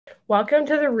Welcome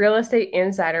to the Real Estate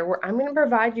Insider, where I'm going to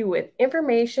provide you with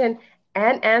information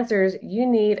and answers you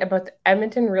need about the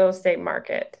Edmonton real estate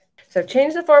market. So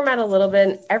change the format a little bit,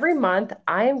 and every month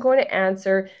I am going to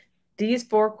answer these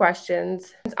 4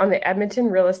 questions on the Edmonton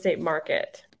real estate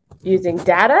market using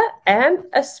data and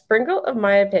a sprinkle of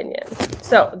my opinion.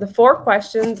 So the 4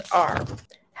 questions are: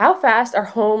 how fast are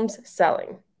homes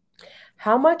selling?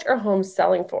 How much are homes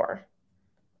selling for?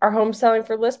 Are homes selling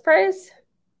for list price?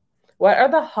 What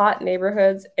are the hot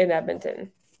neighborhoods in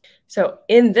Edmonton? So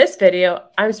in this video,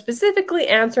 I'm specifically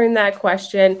answering that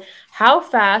question: how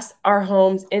fast are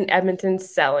homes in Edmonton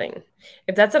selling?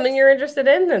 If that's something you're interested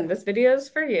in, then this video is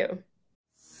for you.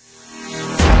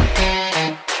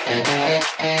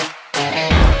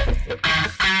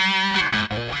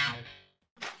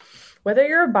 Whether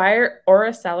you're a buyer or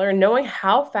a seller, knowing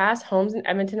how fast homes in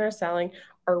Edmonton are selling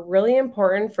are really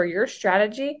important for your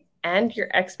strategy and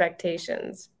your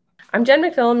expectations. I'm Jenn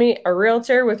McPhillamey, a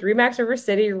realtor with RE/MAX River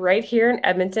City right here in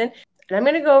Edmonton, and I'm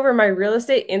going to go over my real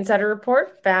estate insider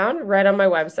report found right on my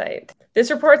website.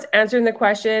 This report's answering the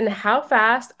question, how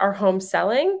fast are homes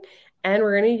selling? And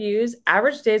we're going to use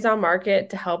average days on market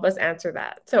to help us answer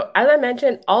that. So as I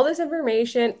mentioned, all this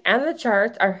information and the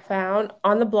charts are found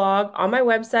on the blog on my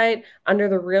website under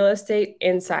the Real Estate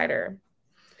Insider.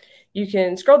 You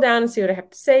can scroll down and see what I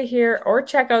have to say here, or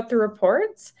check out the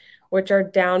reports, which are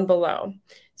down below.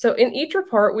 So in each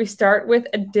report, we start with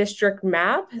a district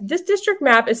map. This district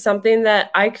map is something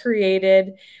that I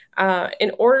created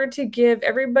in order to give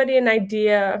everybody an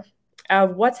idea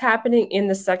of what's happening in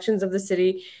the sections of the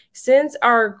city. Since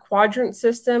our quadrant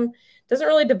system doesn't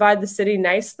really divide the city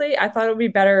nicely, I thought it would be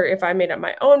better if I made up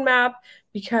my own map,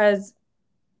 because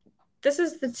this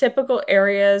is the typical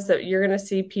areas that you're going to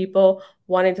see people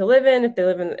wanting to live in if they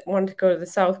want to go to the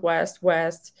southwest,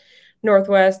 west,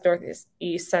 northwest, northeast,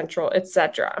 east, central,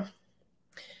 etc.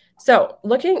 So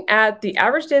looking at the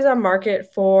average days on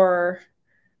market for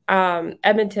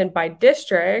Edmonton by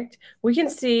district, we can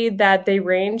see that they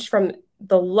range from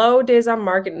the low days on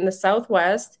market in the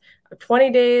southwest of 20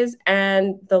 days,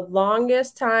 and the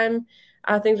longest time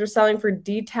things were selling for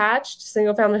detached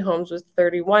single family homes was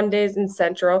 31 days in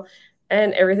central,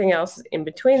 and everything else is in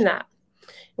between that.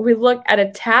 If we look at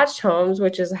attached homes,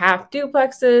 which is half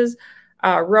duplexes,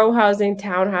 row housing,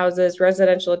 townhouses,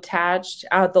 residential attached,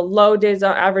 the low days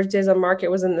on average days on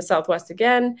market was in the southwest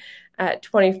again at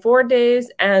 24 days,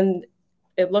 and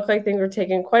it looked like things were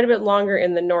taking quite a bit longer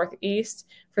in the northeast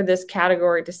for this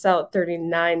category to sell at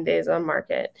 39 days on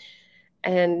market.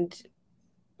 And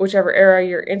whichever area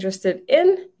you're interested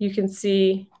in, you can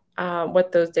see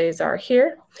what those days are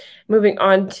here. Moving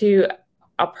on to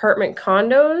apartment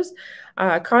condos.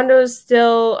 Condos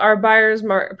still are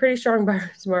pretty strong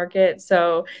buyer's market.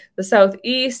 So the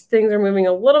southeast, things are moving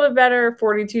a little bit better,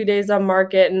 42 days on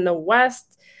market. In the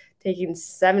west, taking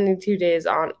 72 days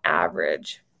on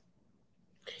average.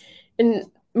 And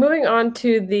moving on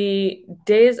to the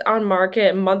days on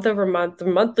market month over month, the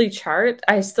monthly chart,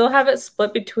 I still have it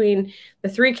split between the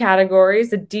 3 categories: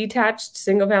 the detached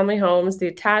single family homes, the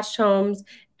attached homes,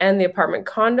 and the apartment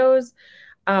condos.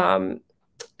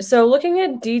 So looking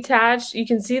at detached, you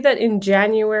can see that in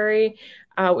January,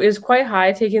 it was quite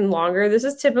high, taking longer. This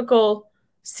is typical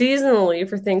seasonally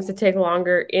for things to take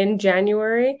longer in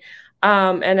January.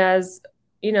 And as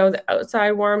you know, the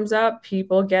outside warms up,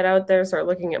 people get out there, start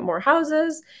looking at more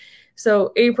houses.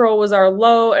 So April was our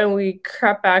low, and we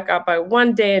crept back up by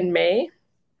 1 day in May.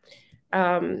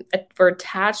 For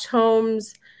attached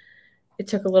homes, it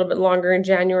took a little bit longer in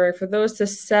January for those to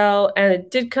sell, and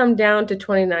it did come down to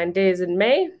 29 days in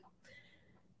May.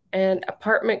 And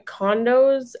apartment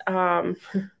condos,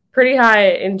 pretty high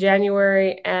in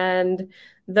January, and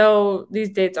though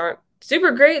these dates aren't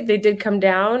super great, they did come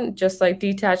down, just like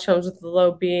detached homes, with the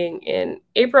low being in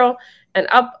April, and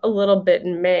up a little bit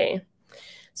in May.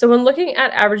 So when looking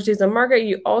at average days on market,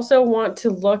 you also want to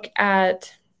look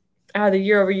at the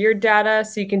year-over-year data,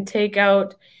 so you can take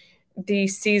out the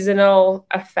seasonal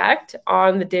effect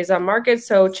on the days on market.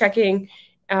 So checking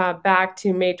back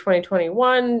to May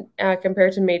 2021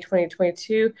 compared to May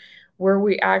 2022, were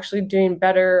we actually doing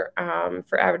better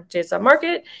for average days on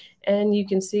market? And you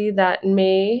can see that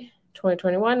May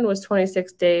 2021 was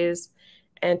 26 days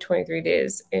and 23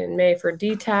 days in May for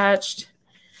detached.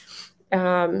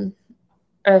 Same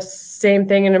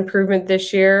thing, an improvement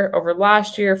this year over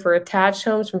last year for attached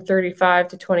homes from 35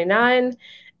 to 29.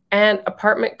 And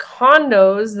apartment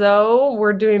condos, though,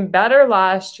 were doing better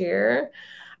last year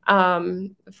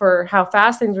for how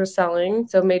fast things were selling.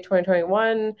 So May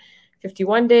 2021,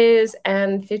 51 days,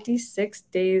 and 56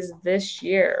 days this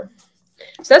year.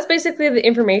 So that's basically the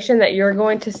information that you're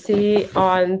going to see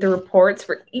on the reports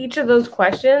for each of those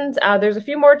questions. There's a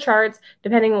few more charts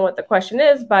depending on what the question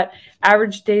is, but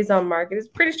average days on market is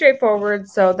pretty straightforward.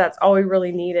 So that's all we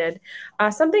really needed.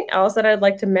 Something else that I'd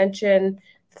like to mention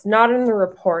that's not in the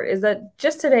report is that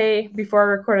just today, before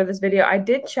I recorded this video, I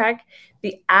did check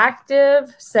the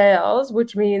active sales,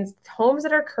 which means homes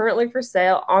that are currently for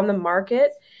sale on the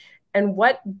market and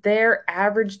what their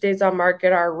average days on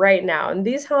market are right now. And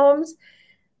these homes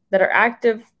that are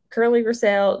active currently for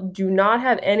sale do not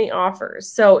have any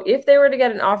offers. So if they were to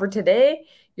get an offer today,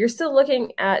 you're still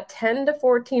looking at 10 to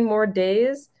 14 more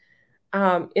days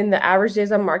in the average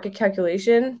days on market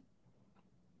calculation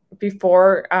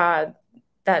before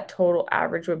that total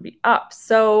average would be up.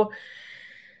 So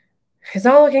it's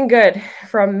not looking good.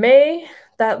 From May,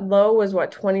 that low was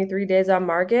what, 23 days on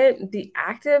market. The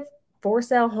active for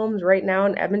sale homes right now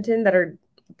in Edmonton that are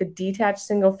the detached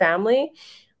single family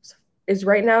is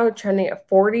right now trending at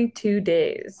 42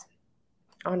 days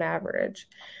on average.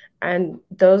 And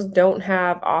those don't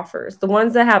have offers. The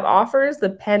ones that have offers, the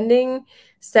pending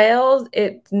sales,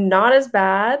 it's not as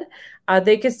bad.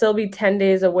 They could still be 10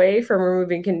 days away from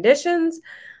removing conditions,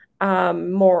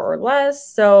 more or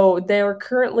less. So they were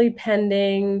currently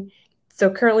pending. So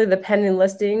currently the pending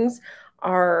listings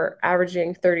are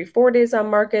averaging 34 days on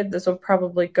market. This will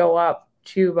probably go up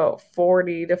to about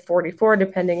 40 to 44,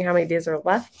 depending how many days are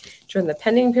left during the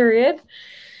pending period.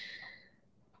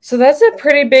 So that's a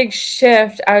pretty big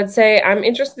shift. I would say I'm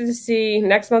interested to see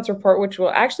next month's report, which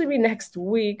will actually be next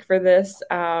week for this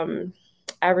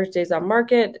average days on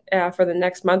market for the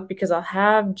next month, because I'll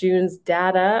have June's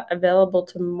data available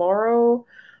tomorrow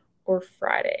or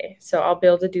Friday. So I'll be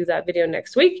able to do that video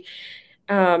next week.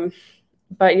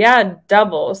 But yeah,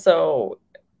 double. So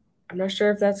I'm not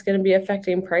sure if that's going to be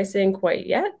affecting pricing quite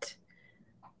yet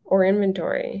or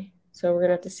inventory. So we're going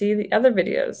to have to see the other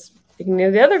videos. You can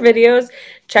do the other videos.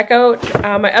 Check out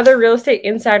my other real estate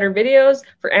insider videos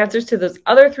for answers to those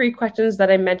other 3 questions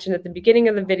that I mentioned at the beginning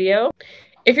of the video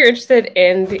if you're interested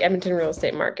in the Edmonton real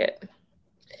estate market.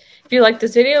 If you like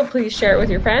this video, please share it with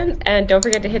your friends. And don't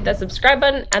forget to hit that subscribe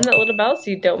button and that little bell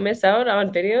so you don't miss out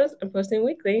on videos I'm posting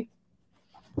weekly.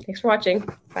 Thanks for watching.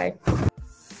 Bye.